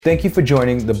Thank you for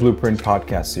joining the Blueprint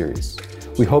podcast series.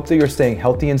 We hope that you're staying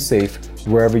healthy and safe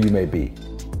wherever you may be.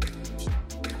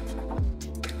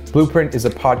 Blueprint is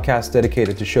a podcast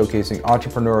dedicated to showcasing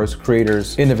entrepreneurs,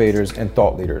 creators, innovators, and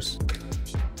thought leaders.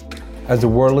 As the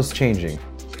world is changing,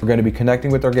 we're going to be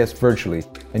connecting with our guests virtually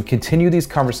and continue these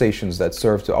conversations that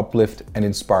serve to uplift and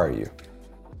inspire you.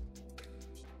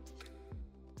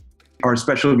 Our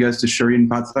special guest is Shareen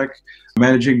Pathak,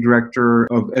 Managing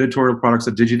Director of Editorial Products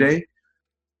at Digiday.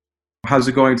 How's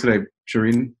it going today,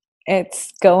 Shareen?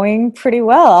 It's going pretty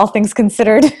well, all things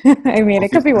considered. I mean,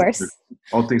 it could be worse.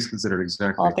 All things considered,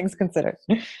 exactly. All things considered.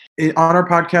 On our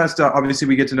podcast, obviously,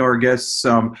 we get to know our guests.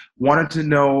 Wanted to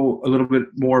know a little bit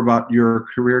more about your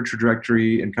career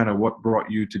trajectory and kind of what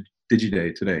brought you to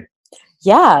Digiday today.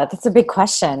 Yeah, that's a big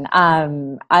question.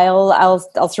 I'll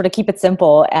sort of keep it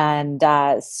simple and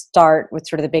start with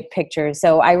sort of the big picture.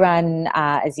 So I run,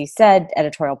 as you said,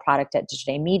 editorial product at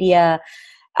Digiday Media.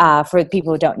 For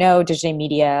people who don't know, Digiday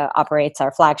Media operates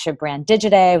our flagship brand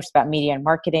Digiday, which is about media and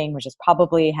marketing, which is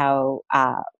probably how,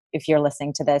 if you're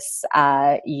listening to this,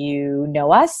 you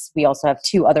know us. We also have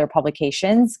two other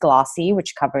publications, Glossy,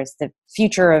 which covers the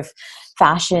future of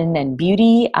fashion and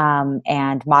beauty,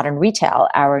 and Modern Retail,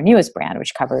 our newest brand,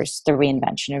 which covers the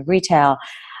reinvention of retail.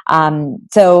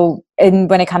 So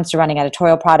when it comes to running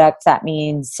editorial products, that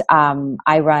means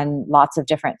I run lots of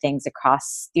different things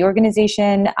across the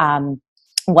organization.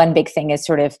 One big thing is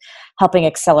sort of helping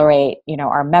accelerate,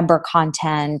 our member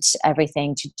content,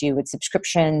 everything to do with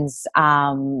subscriptions,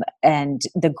 and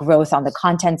the growth on the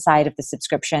content side of the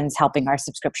subscriptions, helping our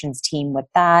subscriptions team with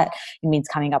that. It means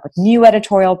coming up with new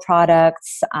editorial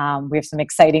products. We have some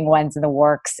exciting ones in the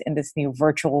works in this new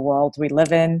virtual world we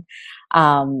live in.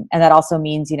 And that also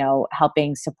means,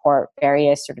 helping support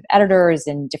various sort of editors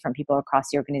and different people across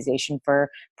the organization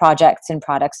for projects and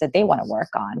products that they want to work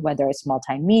on, whether it's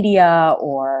multimedia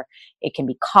or it can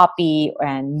be copy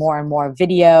and more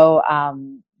video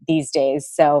these days.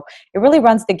 So it really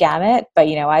runs the gamut. But,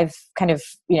 I've kind of,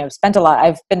 spent a lot.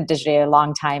 I've been at Digiday a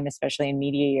long time, especially in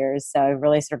media years. So I've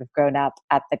really sort of grown up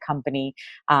at the company.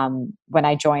 When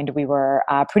I joined, we were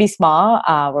pretty small.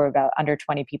 We're about under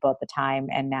 20 people at the time.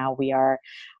 And now we are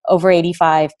over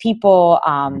 85 people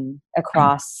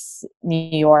across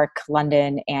New York,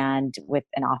 London, and with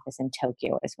an office in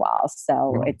Tokyo as well.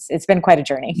 So it's been quite a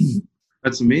journey.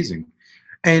 That's amazing.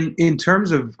 And in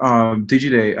terms of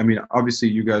Digiday, I mean, obviously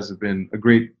you guys have been a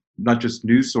great, not just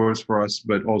news source for us,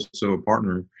 but also a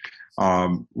partner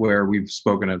where we've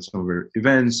spoken at some of our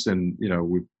events and,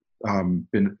 we've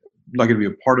been lucky to be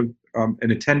a part of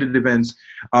and attended events.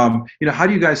 How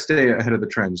do you guys stay ahead of the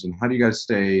trends and how do you guys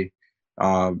stay,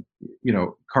 current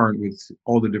with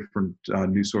all the different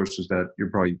news sources that you're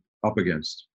probably up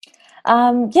against?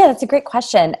 Yeah, that's a great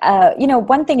question.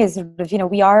 One thing is,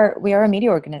 we are a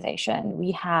media organization. We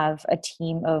have a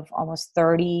team of almost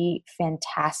 30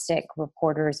 fantastic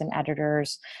reporters and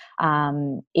editors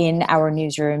in our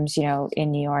newsrooms,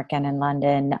 in New York and in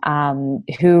London,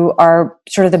 who are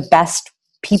sort of the best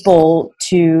people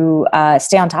to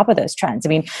stay on top of those trends. I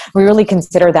mean, we really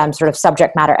consider them sort of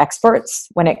subject matter experts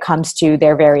when it comes to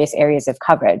their various areas of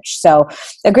coverage. So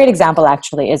a great example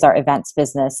actually is our events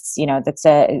business,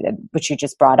 which you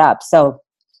just brought up. So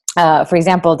for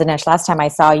example, Dinesh, last time I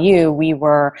saw you, we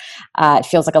were, it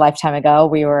feels like a lifetime ago,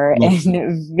 we were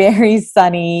in very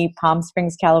sunny Palm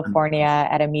Springs, California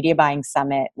at a media buying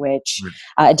summit,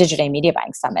 a Digiday Media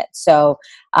Buying Summit. So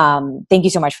thank you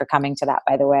so much for coming to that,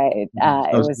 by the way.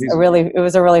 It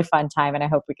was a really fun time, and I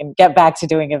hope we can get back to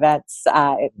doing events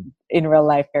in real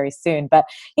life very soon. But,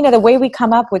 the way we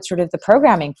come up with sort of the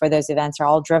programming for those events are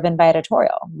all driven by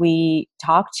editorial. We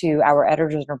talk to our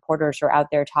editors and reporters who are out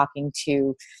there talking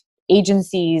to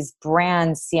agencies,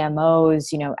 brands,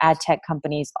 CMOs, ad tech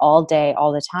companies all day,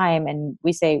 all the time. And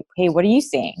we say, hey, what are you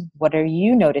seeing? What are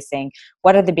you noticing?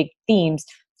 What are the big themes?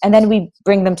 And then we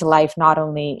bring them to life, not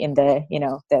only in the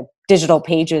digital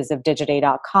pages of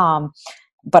digiday.com,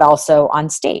 but also on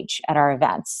stage at our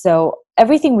events. So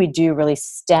everything we do really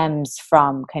stems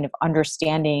from kind of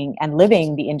understanding and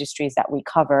living the industries that we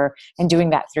cover and doing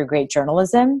that through great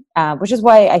journalism, which is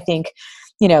why I think,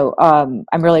 I'm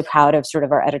really proud of sort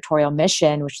of our editorial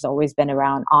mission, which has always been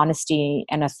around honesty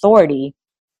and authority,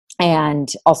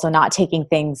 and also not taking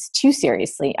things too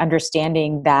seriously,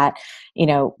 understanding that,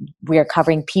 we are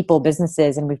covering people,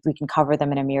 businesses, and we can cover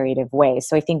them in a myriad of ways.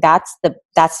 So I think that's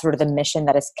sort of the mission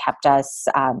that has kept us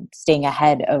staying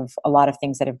ahead of a lot of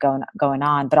things that have going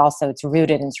on, but also it's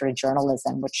rooted in sort of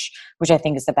journalism, which I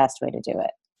think is the best way to do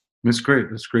it. That's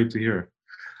great. That's great to hear.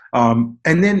 And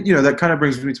then, that kind of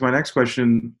brings me to my next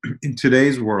question. In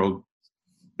today's world,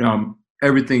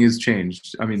 everything has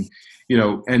changed. I mean,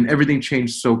 and everything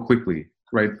changed so quickly,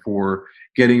 right? For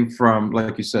getting from,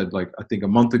 like you said, like I think a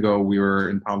month ago we were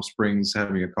in Palm Springs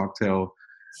having a cocktail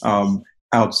um,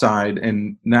 outside,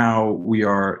 and now we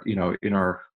are, in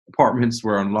our apartments.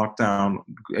 We're on lockdown.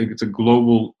 It's a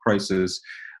global crisis.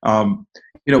 Um,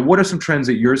 what are some trends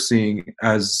that you're seeing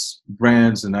as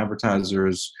brands and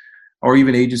advertisers, or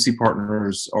even agency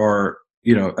partners, are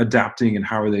adapting, and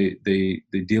how are they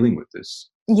dealing with this?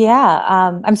 Yeah,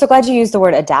 I'm so glad you used the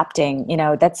word adapting.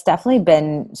 That's definitely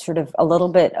been sort of a little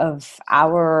bit of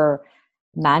our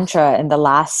mantra in the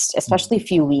last, especially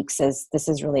few weeks, as this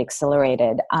has really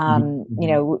accelerated. Mhm,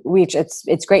 mhm.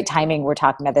 It's great timing we're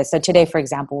talking about this. So today, for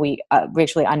example, we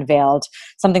actually unveiled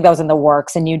something that was in the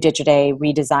works, a new Digiday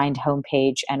redesigned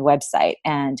homepage and website,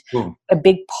 and Cool. a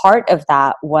big part of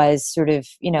that was sort of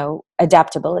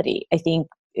adaptability. I think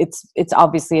it's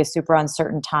obviously a super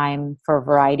uncertain time for a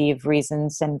variety of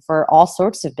reasons and for all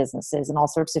sorts of businesses and all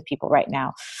sorts of people right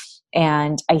now.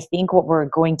 And I think what we're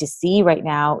going to see right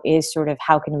now is sort of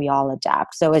how can we all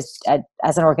adapt. So as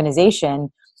an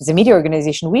organization, as a media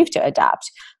organization, we have to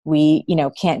adapt. We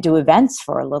can't do events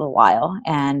for a little while,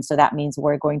 and so that means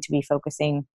we're going to be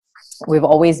focusing. We've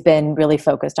always been really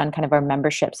focused on kind of our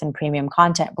memberships and premium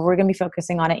content, but we're going to be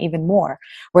focusing on it even more.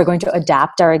 We're going to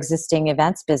adapt our existing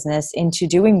events business into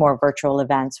doing more virtual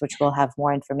events, which we'll have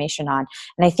more information on.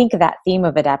 And I think that theme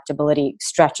of adaptability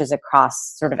stretches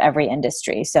across sort of every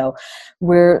industry. So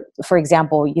for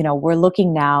example, we're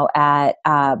looking now at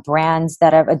brands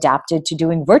that have adapted to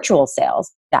doing virtual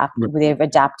sales. They've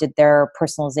adapted their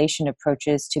personalization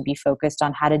approaches to be focused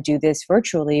on how to do this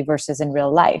virtually versus in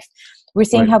real life. We're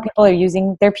seeing Right. how people are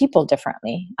using their people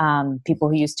differently. People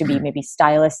who used to be maybe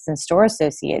stylists and store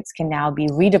associates can now be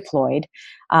redeployed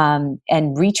and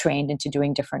retrained into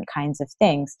doing different kinds of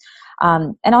things.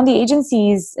 And on the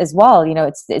agencies as well,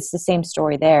 it's the same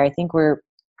story there. I think we're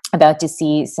about to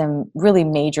see some really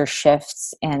major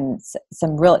shifts and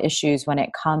some real issues when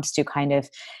it comes to kind of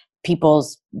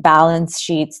people's balance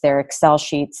sheets, their Excel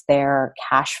sheets, their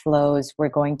cash flows. We're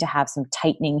going to have some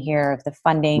tightening here of the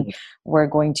funding. We're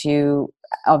going to,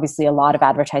 obviously, a lot of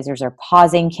advertisers are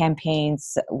pausing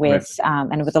campaigns Right.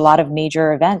 and with a lot of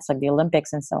major events like the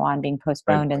Olympics and so on being Right.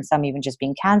 postponed and some even just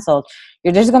being canceled.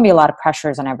 There's going to be a lot of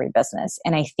pressures on every business.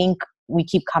 And I think we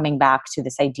keep coming back to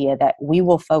this idea that we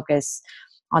will focus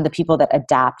on the people that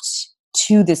adapt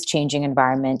to this changing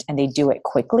environment, and they do it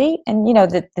quickly. And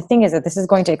the thing is that this is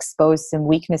going to expose some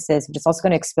weaknesses, but it's also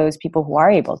going to expose people who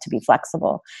are able to be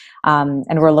flexible.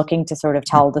 And we're looking to sort of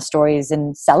tell the stories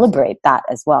and celebrate that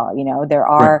as well. There Right.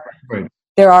 are Right.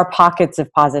 there are pockets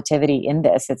of positivity in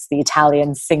this. It's the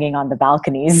Italians singing on the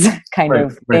balconies kind Right.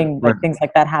 of Right. thing, Right. like things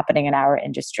like that happening in our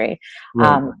industry.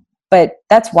 Right. But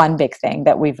that's one big thing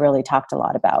that we've really talked a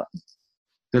lot about.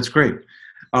 That's great.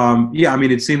 Yeah, I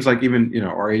mean, it seems like even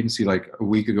our agency, like a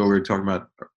week ago, we were talking about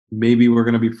maybe we're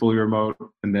going to be fully remote,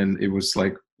 and then it was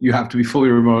like you have to be fully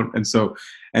remote,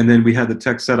 and then we had the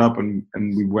tech set up, and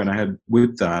we went ahead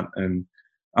with that. And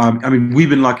I mean, we've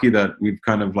been lucky that we've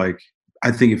kind of like,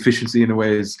 I think efficiency in a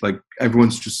way is like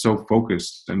everyone's just so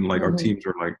focused, and like our Mhm. teams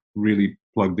are like really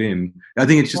plugged in. I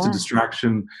think it's just a Yeah.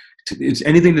 distraction. It's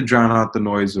anything to drown out the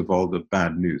noise of all the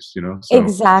bad news, So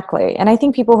Exactly. And I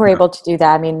think people who are yeah, able to do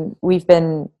that, I mean,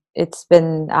 it's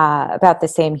been about the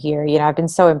same here. I've been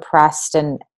so impressed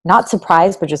and not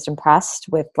surprised, but just impressed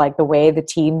with like the way the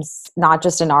teams, not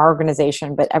just in our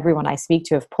organization, but everyone I speak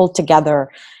to have pulled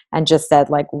together and just said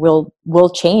like, we'll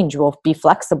change, we'll be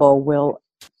flexible, we'll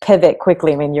pivot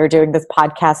quickly. I mean, you're doing this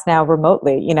podcast now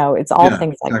remotely, it's all yeah,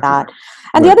 things like exactly. that.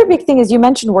 And the Right. other big thing is you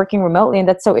mentioned working remotely, and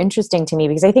that's so interesting to me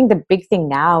because I think the big thing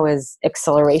now is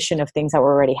acceleration of things that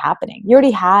were already happening. You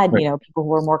already had, Right. people who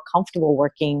were more comfortable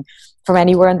working from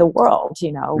anywhere in the world.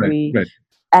 Right. Right.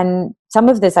 And some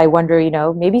of this, I wonder,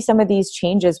 maybe some of these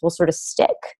changes will sort of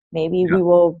stick. Maybe Yeah. we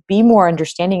will be more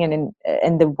understanding,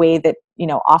 and the way that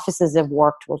offices have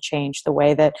worked will change. The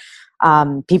way that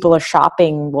people are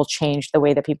shopping will change. The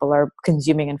way that people are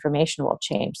consuming information will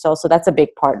change. So that's a big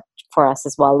part for us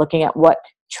as well. Looking at what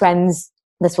trends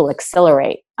this will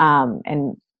accelerate,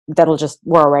 and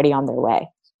we're already on their way.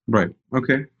 Right.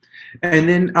 Okay. And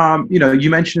then, you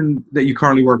mentioned that you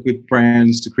currently work with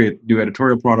brands to create new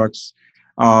editorial products,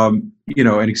 and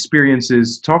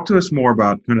experiences. Talk to us more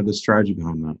about kind of the strategy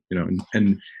behind that,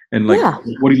 and like, Yeah.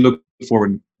 what do you look for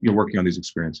when you're working on these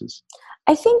experiences?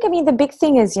 I mean, the big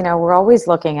thing is, we're always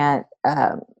looking at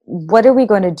what are we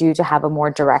going to do to have a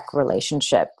more direct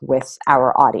relationship with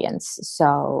our audience.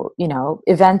 So,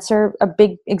 events are a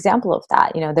big example of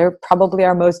that. They're probably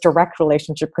our most direct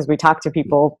relationship because we talk to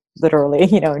people literally,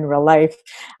 in real life.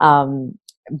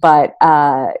 But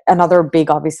another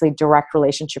big, obviously, direct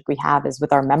relationship we have is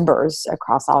with our members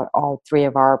across all three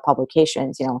of our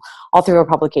publications. All three of our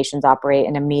publications operate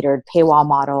in a metered paywall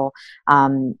model.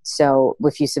 So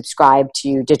if you subscribe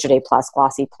to Digiday Plus,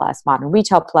 Glossy Plus, Modern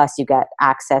Retail Plus, you get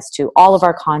access to all of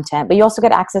our content, but you also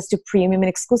get access to premium and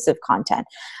exclusive content.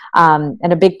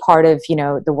 And a big part of,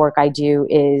 the work I do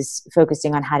is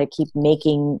focusing on how to keep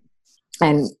making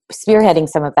and spearheading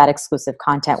some of that exclusive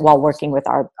content while working with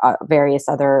our various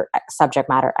other subject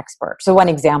matter experts. So one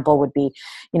example would be,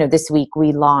 this week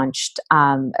we launched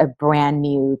a brand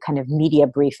new kind of media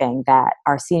briefing that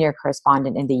our senior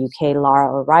correspondent in the UK,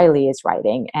 Laura O'Reilly, is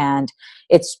writing. And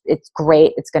it's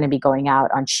great. It's going to be going out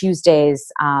on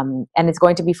Tuesdays, and it's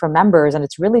going to be for members. And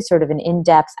it's really sort of an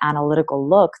in-depth analytical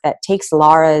look that takes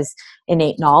Laura's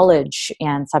innate knowledge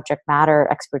and subject matter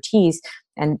expertise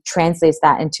and translates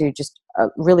that into just a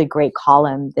really great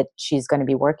column that she's going to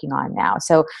be working on now.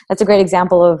 So that's a great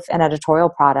example of an editorial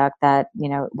product that,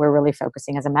 we're really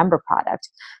focusing as a member product.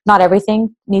 Not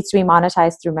everything needs to be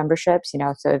monetized through memberships,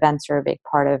 so events are a big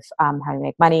part of how we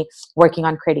make money. Working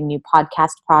on creating new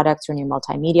podcast products or new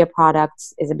multimedia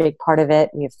products is a big part of it.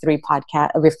 We have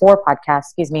four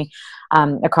podcasts,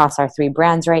 across our three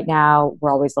brands right now.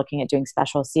 We're always looking at doing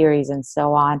special series and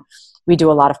so on. We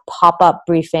do a lot of pop-up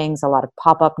briefings, a lot of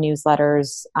pop-up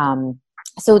newsletters.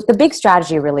 So the big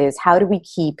strategy really is, how do we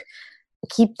keep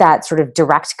that sort of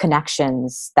direct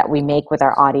connections that we make with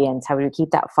our audience? How do we keep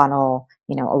that funnel,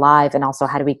 alive? And also,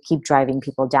 how do we keep driving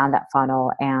people down that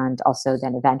funnel and also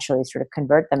then eventually sort of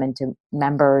convert them into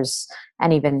members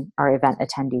and even our event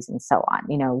attendees and so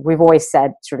on? We've always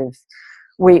said sort of,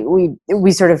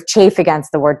 we sort of chafe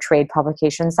against the word trade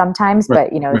publication sometimes, right,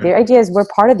 but right. The idea is we're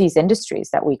part of these industries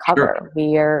that we cover.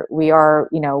 Sure. We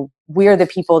are the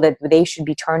people that they should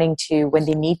be turning to when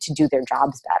they need to do their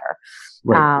jobs better.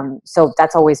 Right. So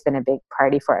that's always been a big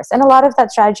priority for us. And a lot of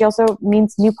that strategy also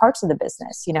means new parts of the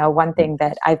business. One thing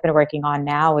that I've been working on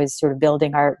now is sort of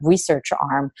building our research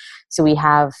arm. So we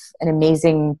have an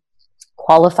amazing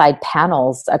qualified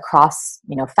panels across,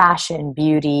 fashion,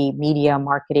 beauty, media,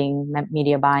 marketing,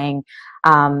 media buying,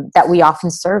 that we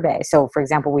often survey. So for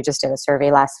example, we just did a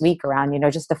survey last week around,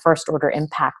 just the first order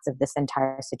impacts of this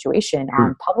entire situation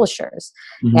on publishers.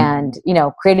 Mm-hmm. And,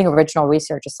 creating original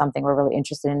research is something we're really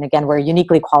interested in. Again, we're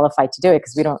uniquely qualified to do it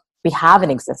because we have an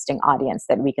existing audience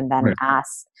that we can then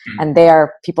ask. And they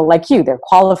are people like you. They're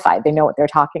qualified. They know what they're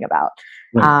talking about.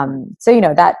 Right.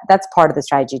 So, that's part of the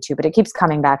strategy too, but it keeps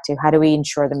coming back to, how do we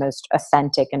ensure the most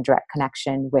authentic and direct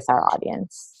connection with our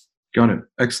audience? Got it.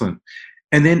 Excellent.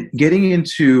 And then getting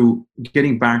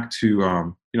back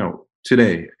to,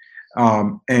 today,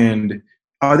 and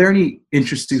are there any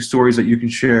interesting stories that you can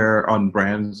share on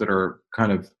brands that are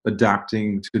kind of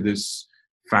adapting to this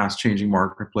fast changing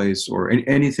marketplace, or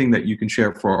anything that you can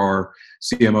share for our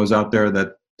CMOs out there,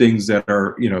 that things that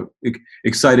are,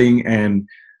 exciting and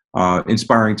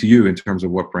inspiring to you in terms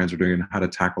of what brands are doing and how to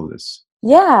tackle this?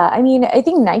 Yeah, I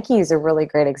think Nike is a really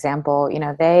great example.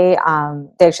 They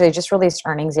actually just released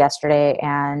earnings yesterday,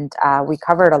 and we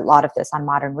covered a lot of this on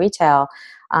Modern Retail.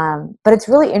 But it's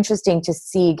really interesting to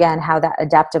see, again, how that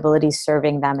adaptability is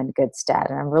serving them in good stead.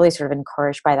 And I'm really sort of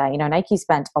encouraged by that. Nike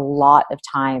spent a lot of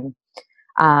time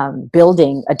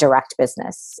building a direct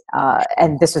business,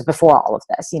 and this was before all of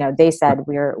this. They said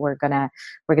we're gonna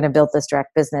build this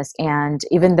direct business, and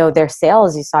even though their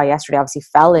sales, you saw yesterday, obviously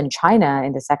fell in China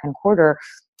in the second quarter,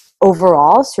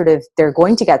 overall, sort of, they're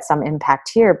going to get some impact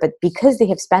here. But because they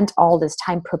have spent all this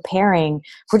time preparing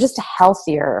for just a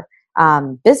healthier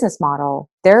business model,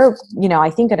 they're, I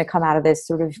think, going to come out of this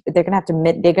sort of, they're going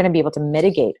to be able to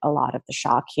mitigate a lot of the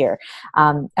shock here.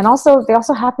 And also, they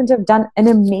also happen to have done an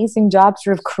amazing job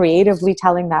sort of creatively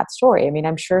telling that story.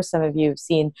 I'm sure some of you have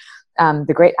seen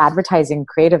the great advertising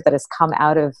creative that has come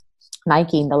out of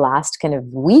Nike in the last kind of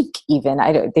week even.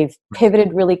 They've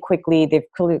pivoted really quickly. They've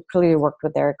clearly worked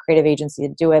with their creative agency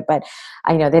to do it. But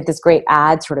I know they had this great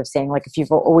ad sort of saying, like, if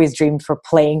you've always dreamed for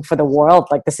playing for the world,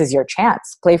 like, this is your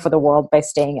chance. Play for the world by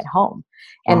staying at home.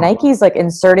 And Nike's like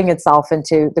inserting itself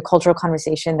into the cultural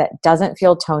conversation that doesn't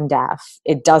feel tone deaf.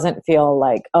 It doesn't feel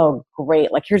like, oh,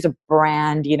 great, like, here's a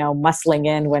brand, muscling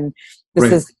in when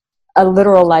this is a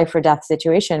literal life or death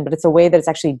situation, but it's a way that it's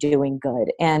actually doing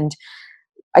good. And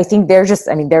I think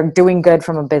they're doing good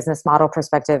from a business model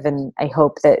perspective, and I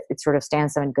hope that it sort of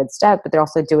stands them in good stead, but they're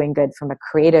also doing good from a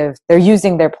creative, they're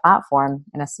using their platform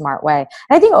in a smart way.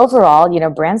 And I think overall,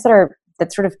 brands that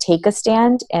that sort of take a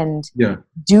stand and Yeah.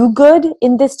 do good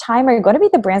in this time are going to be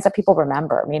the brands that people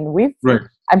remember. I mean, Right.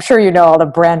 I'm sure you know all the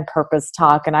brand purpose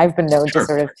talk, and I've been known to Sure.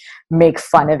 sort of make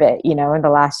fun of it, in the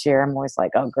last year. I'm always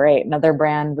like, oh, great, another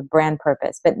brand with brand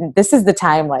purpose. But this is the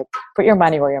time, like, put your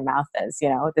money where your mouth is,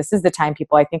 this is the time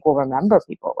people, I think, will remember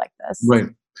people like this. Right.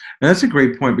 And that's a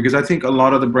great point, because I think a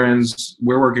lot of the brands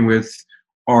we're working with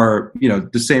are,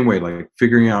 the same way, like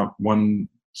figuring out one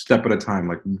step at a time,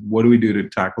 like what do we do to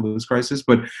tackle this crisis?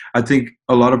 But I think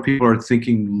a lot of people are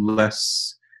thinking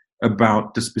less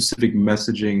about the specific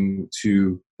messaging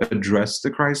to address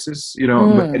the crisis,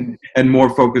 and more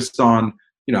focused on,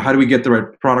 how do we get the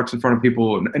right products in front of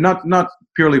people, and not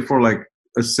purely for like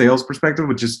a sales perspective,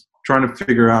 but just trying to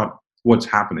figure out what's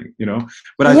happening,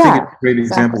 But I think it's a great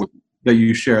example that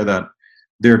you share, that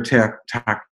they're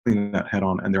tackling that head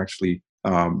on, and they're actually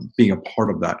being a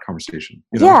part of that conversation.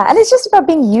 Yeah, and it's just about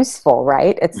being useful,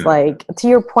 right? It's like, to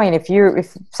your point,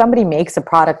 if somebody makes a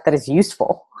product that is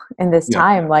useful in this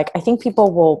time, like, I think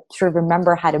people will sort of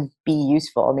remember how to be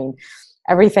useful. I mean,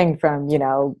 everything from,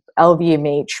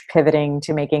 LVMH pivoting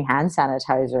to making hand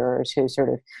sanitizer, to sort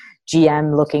of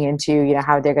GM looking into,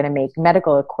 how they're going to make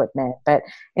medical equipment. But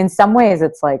in some ways,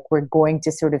 it's like we're going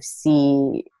to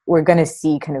see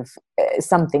kind of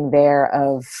something there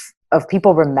of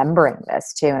people remembering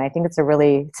this too. And I think it's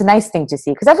a nice thing to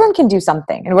see, because everyone can do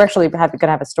something. And we're actually going to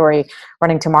have a story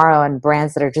running tomorrow on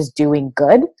brands that are just doing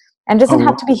good. And it doesn't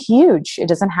have to be huge. It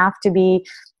doesn't have to be,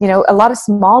 a lot of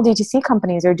small D2C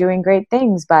companies are doing great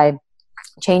things by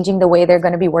changing the way they're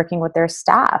going to be working with their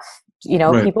staff.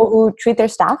 People who treat their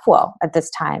staff well at this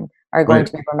time are going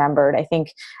to be remembered, I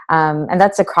think. And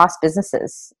that's across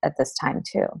businesses at this time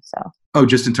too. So. Oh,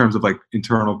 just in terms of like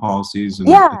internal policies.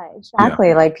 Exactly.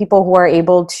 Yeah. Like people who are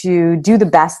able to do the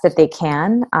best that they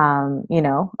can,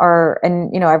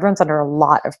 everyone's under a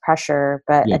lot of pressure,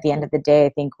 but at the end of the day, I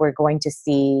think we're going to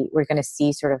see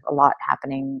sort of a lot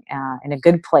happening in a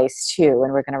good place too.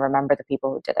 And we're going to remember the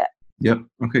people who did it. Yep.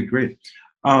 Okay, great.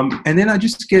 And then I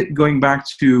just going back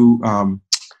to some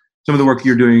of the work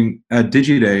you're doing at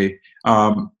Digiday.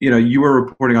 You were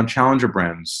reporting on challenger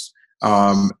brands,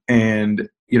 and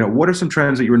what are some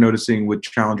trends that you were noticing with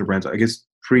challenger brands? I guess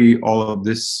pre all of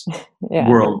this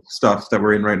world stuff that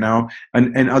we're in right now,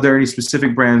 and are there any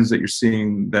specific brands that you're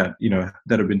seeing that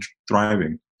that have been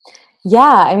thriving? Yeah,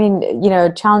 I mean,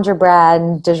 challenger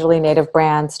brand, digitally native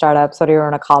brands, startups, whatever you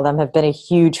want to call them, have been a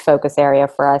huge focus area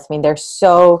for us. I mean, they're just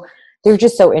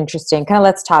so interesting. Kind of,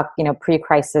 let's talk,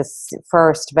 pre-crisis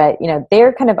first, but,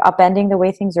 they're kind of upending the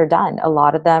way things are done. A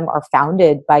lot of them are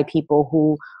founded by people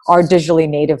who are digitally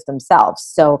native themselves.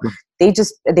 So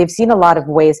they've seen a lot of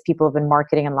ways people have been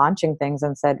marketing and launching things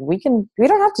and said, we don't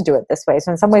have to do it this way.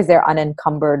 So in some ways they're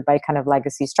unencumbered by kind of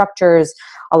legacy structures.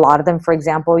 A lot of them, for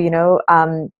example,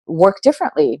 work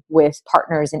differently with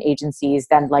partners and agencies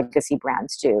than legacy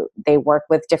brands do. They work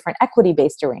with different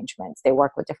equity-based arrangements. They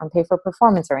work with different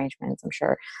pay-for-performance arrangements. I'm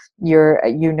sure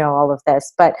all of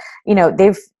this, but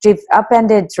they've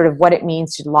upended sort of what it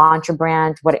means to launch a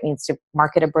brand, what it means to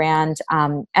market a brand,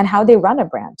 and how they run a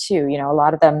brand too.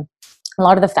 A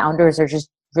lot of the founders are just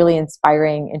really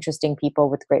inspiring, interesting people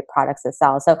with great products that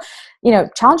sell. So,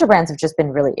 challenger brands have just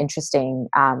been really interesting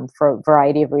for a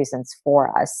variety of reasons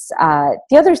for us.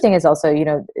 The other thing is also,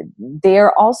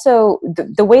 they're also,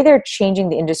 the way they're changing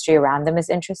the industry around them is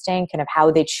interesting, kind of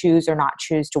how they choose or not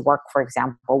choose to work, for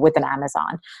example, with an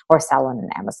Amazon or sell on an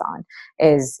Amazon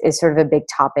is sort of a big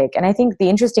topic. And I think the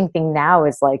interesting thing now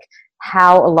is like,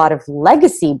 how a lot of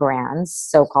legacy brands,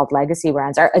 so-called legacy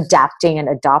brands, are adapting and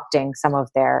adopting some of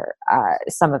their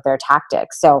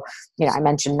tactics. So, I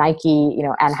mentioned Nike.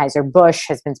 Anheuser-Busch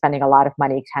has been spending a lot of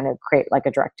money to kind of create like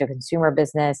a direct-to-consumer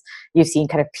business. You've seen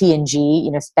kind of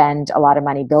P&G, spend a lot of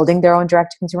money building their own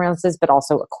direct-to-consumer businesses, but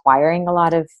also acquiring a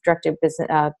lot of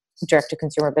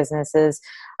direct-to-consumer businesses.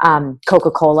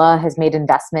 Coca-Cola has made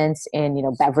investments in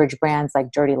beverage brands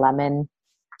like Dirty Lemon,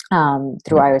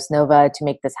 through Iris Nova to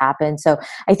make this happen. So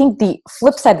I think the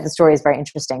flip side of the story is very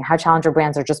interesting, how challenger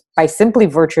brands are just by simply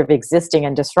virtue of existing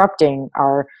and disrupting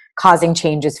are causing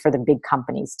changes for the big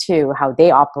companies too, how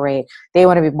they operate. They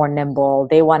want to be more nimble.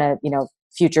 They want to,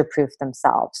 future-proof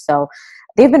themselves. So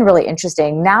they've been really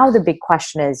interesting. Now the big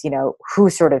question is, who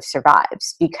sort of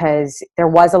survives? Because there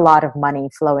was a lot of money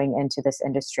flowing into this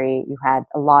industry. You had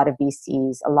a lot of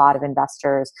VCs, a lot of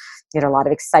investors, you had a lot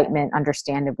of excitement,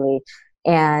 understandably.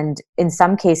 And in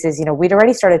some cases, we'd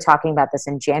already started talking about this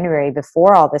in January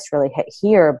before all this really hit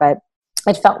here, but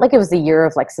it felt like it was the year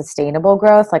of like sustainable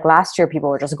growth. Like last year, people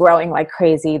were just growing like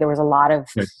crazy. There was a lot of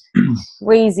Right.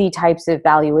 crazy types of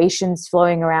valuations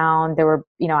flowing around. There were,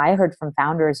 I heard from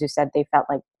founders who said they felt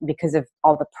like because of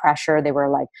all the pressure, they were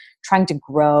like trying to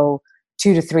grow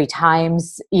 2 to 3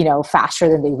 times, faster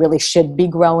than they really should be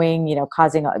growing,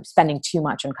 causing spending too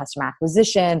much on customer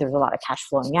acquisition. There's a lot of cash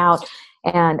flowing out.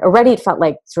 And already it felt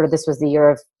like sort of this was the year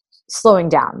of slowing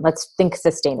down. Let's think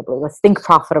sustainably. Let's think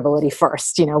profitability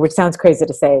first, which sounds crazy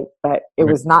to say, but it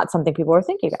Right. was not something people were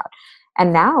thinking about.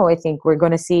 And now I think we're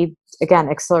going to see, again,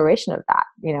 acceleration of that.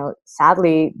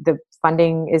 Sadly, the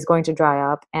funding is going to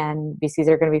dry up and VCs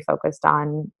are going to be focused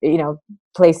on,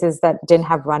 places that didn't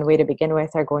have runway to begin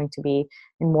with are going to be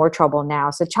in more trouble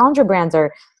now. So challenger brands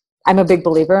I'm a big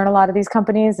believer in a lot of these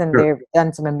companies and Sure. they've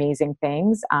done some amazing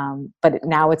things. But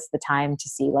now it's the time to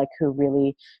see like who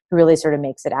really sort of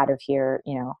makes it out of here,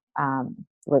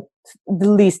 with the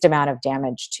least amount of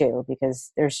damage too,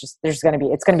 because it's going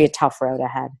to be a tough road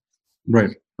ahead.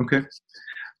 Right. Okay.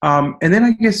 And then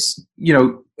I guess,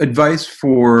 advice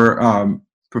for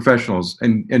professionals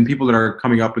and people that are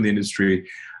coming up in the industry.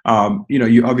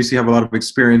 You obviously have a lot of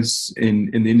experience in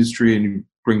the industry and you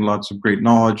bring lots of great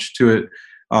knowledge to it,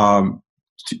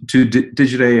 to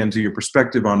Digiday and to your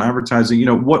perspective on advertising.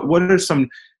 What are some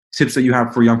tips that you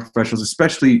have for young professionals,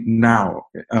 especially now,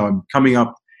 coming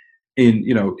up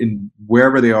in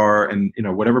wherever they are and,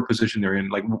 whatever position they're in?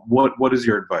 Like, what is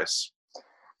your advice?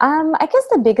 I guess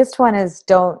the biggest one is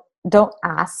don't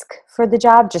ask for the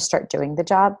job, just start doing the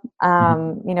job.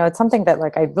 It's something that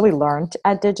like I really learned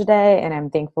at Digiday, and I'm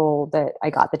thankful that I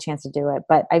got the chance to do it.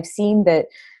 But I've seen that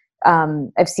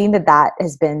that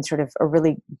has been sort of a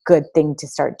really good thing to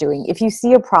start doing. If you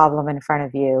see a problem in front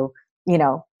of you,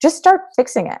 just start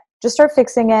fixing it. Just start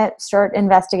fixing it, start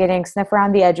investigating, sniff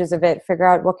around the edges of it, figure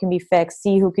out what can be fixed,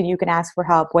 see you can ask for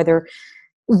help,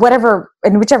 in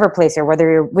whichever place you're, whether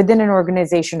you're within an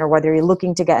organization or whether you're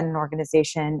looking to get in an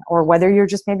organization or whether you're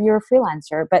a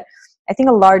freelancer. But I think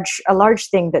a large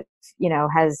thing that,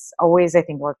 has always, I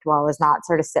think, worked well is not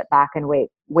sort of sit back and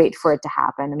wait for it to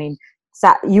happen. I mean,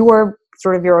 you are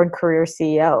sort of your own career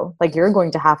CEO. Like you're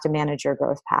going to have to manage your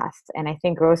growth path. And I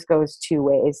think growth goes two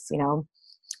ways.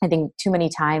 I think too many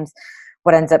times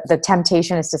what ends up, the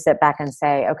temptation is to sit back and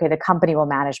say, okay, the company will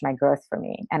manage my growth for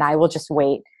me and I will just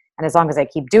wait. And as long as I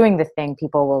keep doing the thing,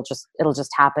 it'll just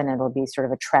happen. And it'll be sort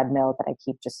of a treadmill that I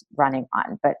keep just running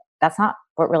on. But that's not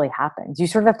what really happens. You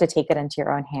sort of have to take it into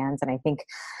your own hands. And I think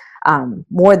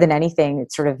more than anything,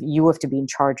 it's sort of, you have to be in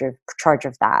charge of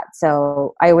that.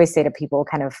 So I always say to people,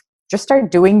 kind of just start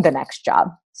doing the next job,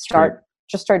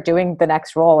 just start doing the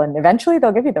next role, and eventually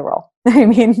they'll give you the role. I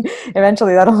mean,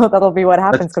 eventually that'll be what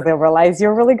happens because they'll realize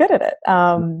you're really good at it.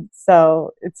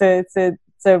 So it's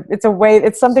a way,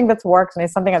 it's something that's worked, and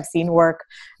it's something I've seen work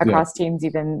across teams,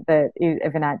 even at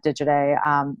Digiday,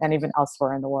 and even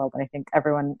elsewhere in the world. And I think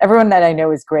everyone that I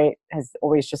know is great, has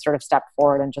always just sort of stepped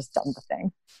forward and just done the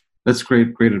thing. That's great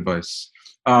advice.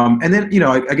 And then,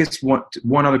 I guess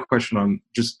one other question on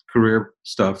just career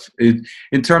stuff is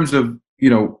in terms of,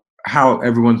 how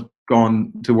everyone's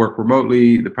gone to work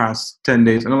remotely the past 10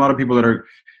 days, and a lot of people that are,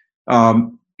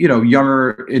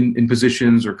 younger in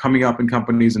positions or coming up in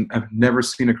companies and have never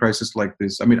seen a crisis like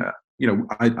this. I mean,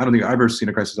 I don't think I've ever seen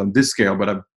a crisis on this scale, but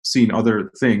I've seen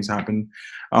other things happen.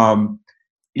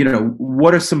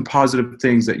 What are some positive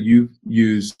things that you've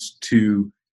used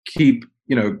to keep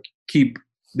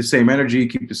the same energy,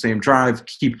 keep the same drive,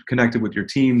 keep connected with your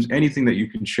teams? Anything that you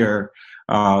can share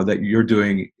that you're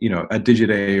doing, at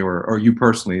Digiday or you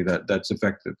personally that's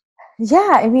effective?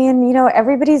 Yeah, I mean,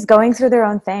 everybody's going through their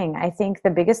own thing. I think the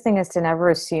biggest thing is to never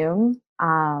assume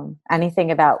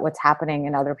anything about what's happening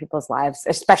in other people's lives,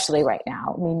 especially right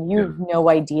now. I mean, you have no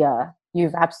idea. You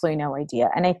have absolutely no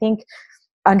idea. And I think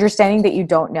understanding that you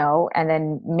don't know, and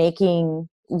then making,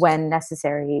 when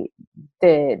necessary,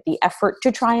 the effort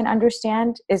to try and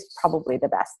understand is probably the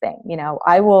best thing.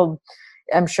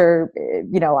 I'm sure,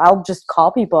 I'll just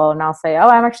call people and I'll say, oh,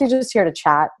 I'm actually just here to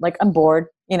chat. Like, I'm bored,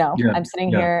 I'm sitting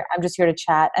here, I'm just here to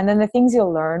chat. And then the things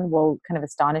you'll learn will kind of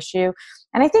astonish you.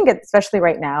 And I think especially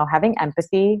right now, having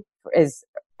empathy is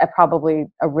probably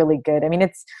a really good,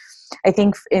 I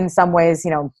think in some ways,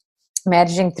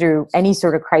 managing through any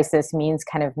sort of crisis means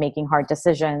kind of making hard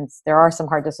decisions. There are some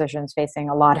hard decisions facing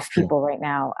a lot of people right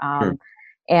now.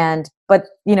 But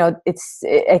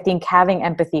I think having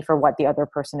empathy for what the other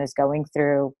person is going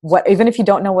through, even if you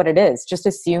don't know what it is, just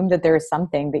assume that there is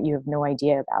something that you have no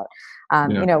idea about.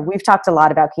 We've talked a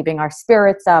lot about keeping our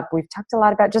spirits up. We've talked a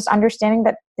lot about just understanding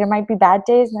that there might be bad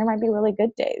days and there might be really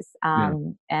good days.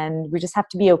 And we just have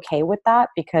to be okay with that,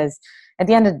 because at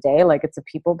the end of the day, like, it's a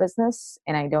people business.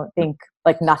 And I don't think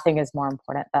like nothing is more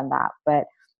important than that. But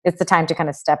it's the time to kind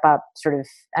of step up sort of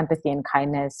empathy and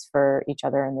kindness for each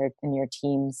other and in your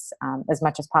teams as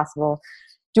much as possible.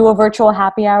 Do a virtual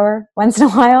happy hour once in a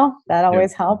while. That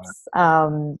always helps.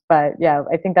 But yeah,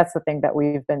 I think that's the thing that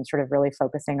we've been sort of really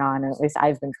focusing on, and at least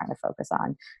I've been trying to focus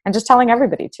on, and just telling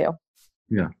everybody to.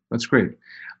 Yeah, that's great.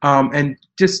 And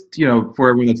just, for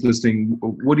everyone that's listening,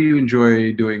 what do you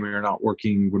enjoy doing when you're not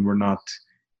working, when we're not,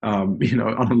 on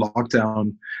a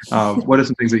lockdown? What are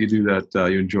some things that you do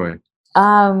that you enjoy?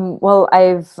 Well,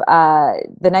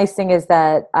 the nice thing is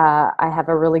that, I have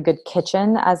a really good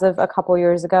kitchen as of a couple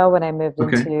years ago when I moved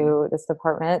into this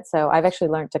apartment. So I've actually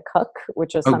learned to cook,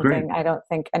 which is something great. I don't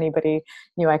think anybody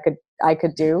knew I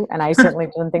could do. And I certainly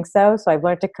didn't think so. So I've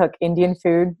learned to cook Indian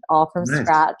food all from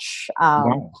scratch.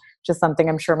 Wow. Just something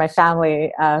I'm sure my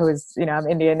family, who's, I'm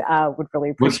Indian, would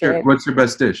really appreciate. What's your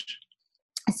best dish?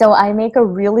 So I make a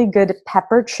really good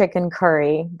pepper chicken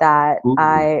curry that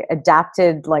I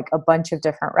adapted like a bunch of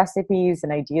different recipes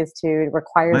and ideas to. It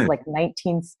requires like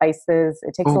 19 spices.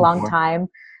 It takes a long time,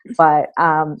 but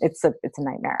it's a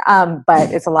nightmare.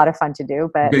 But it's a lot of fun to do.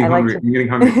 But I'm getting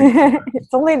hungry.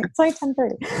 it's only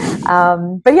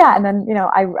 10:30. But yeah, and then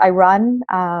I run.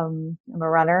 I'm a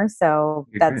runner, so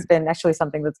that's been actually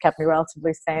something that's kept me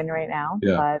relatively sane right now.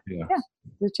 But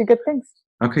those two good things.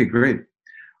 Okay, great.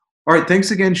 All right, thanks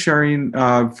again, Shareen,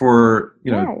 for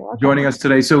joining us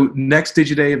today. So next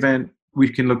Digiday event we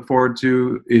can look forward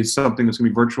to is something that's going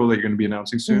to be virtual that you're going to be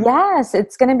announcing soon? Yes,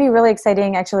 it's going to be really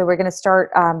exciting. Actually, we're going to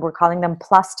start, we're calling them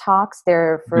Plus Talks.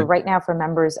 They're for right now for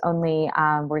members only.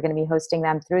 We're going to be hosting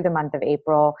them through the month of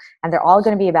April, and they're all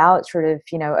going to be about sort of,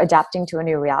 adapting to a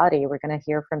new reality. We're going to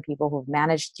hear from people who've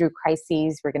managed through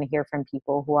crises. We're going to hear from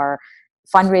people who are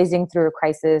fundraising through a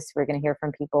crisis. We're going to hear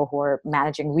from people who are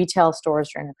managing retail stores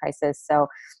during a crisis. So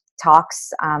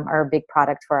talks are a big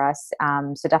product for us.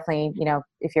 So definitely,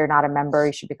 if you're not a member,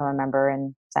 you should become a member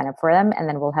and sign up for them. And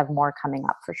then we'll have more coming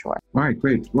up for sure. All right,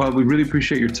 great. Well, we really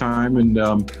appreciate your time, and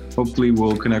hopefully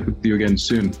we'll connect with you again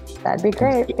soon. That'd be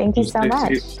great. Thank you so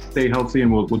much. Stay healthy,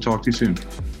 and we'll talk to you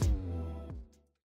soon.